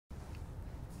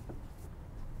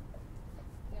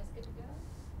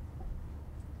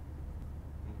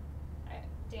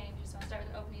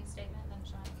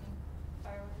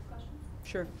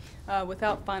Sure.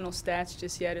 Without final stats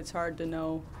just yet, it's hard to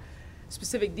know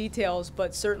specific details,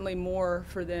 but certainly Moore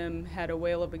for them had a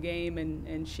whale of a game,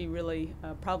 and she really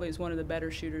probably is one of the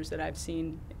better shooters that I've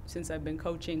seen since I've been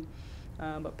coaching.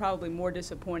 But probably more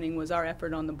disappointing was our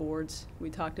effort on the boards. We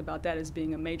talked about that as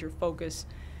being a major focus,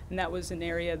 and that was an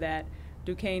area that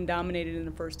Duquesne dominated in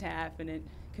the first half, and it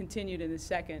continued in the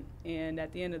second. And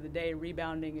at the end of the day,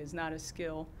 rebounding is not a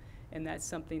skill, and that's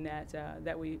something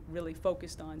that we really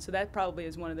focused on. So that probably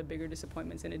is one of the bigger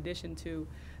disappointments, in addition to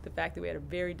the fact that we had a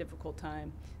very difficult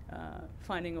time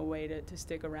finding a way to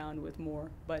stick around with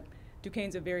more. But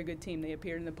Duquesne's a very good team. They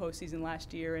appeared in the postseason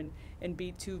last year and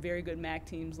beat two very good MAC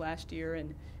teams last year,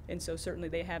 and so certainly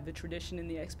they have the tradition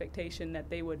and the expectation that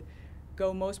they would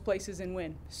go most places and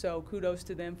win. So kudos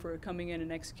to them for coming in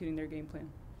and executing their game plan.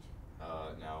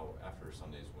 Now, after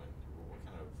Sunday's win, what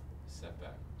kind of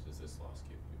setback does this loss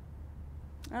give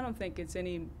you? I don't think it's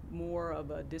any more of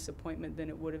a disappointment than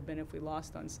it would have been if we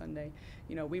lost on Sunday.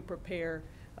 You know, we prepare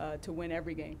to win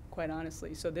every game, quite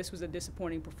honestly. So this was a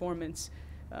disappointing performance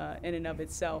in and of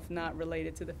itself, not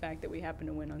related to the fact that we happened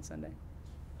to win on Sunday.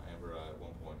 Amber, at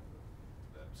one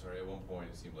point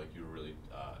it seemed like you were really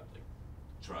like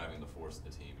driving the force of the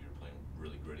team. You were playing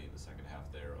really gritty in the second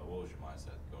half there. What was your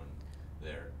mindset going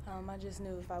there? I just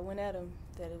knew if I went at them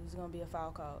that it was going to be a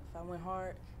foul call. If I went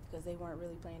hard, because they weren't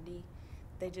really playing D,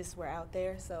 they just were out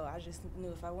there. So I just knew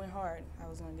if I went hard, I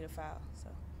was going to get a foul. So.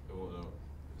 Well,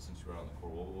 since you were on the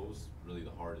court, what was really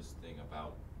the hardest thing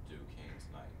about Duquesne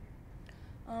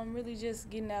tonight? Really just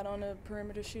getting out on the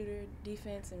perimeter shooter,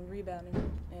 defense, and rebounding.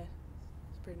 Yeah,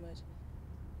 that's pretty much.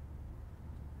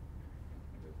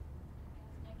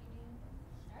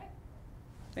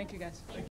 Thank you, guys.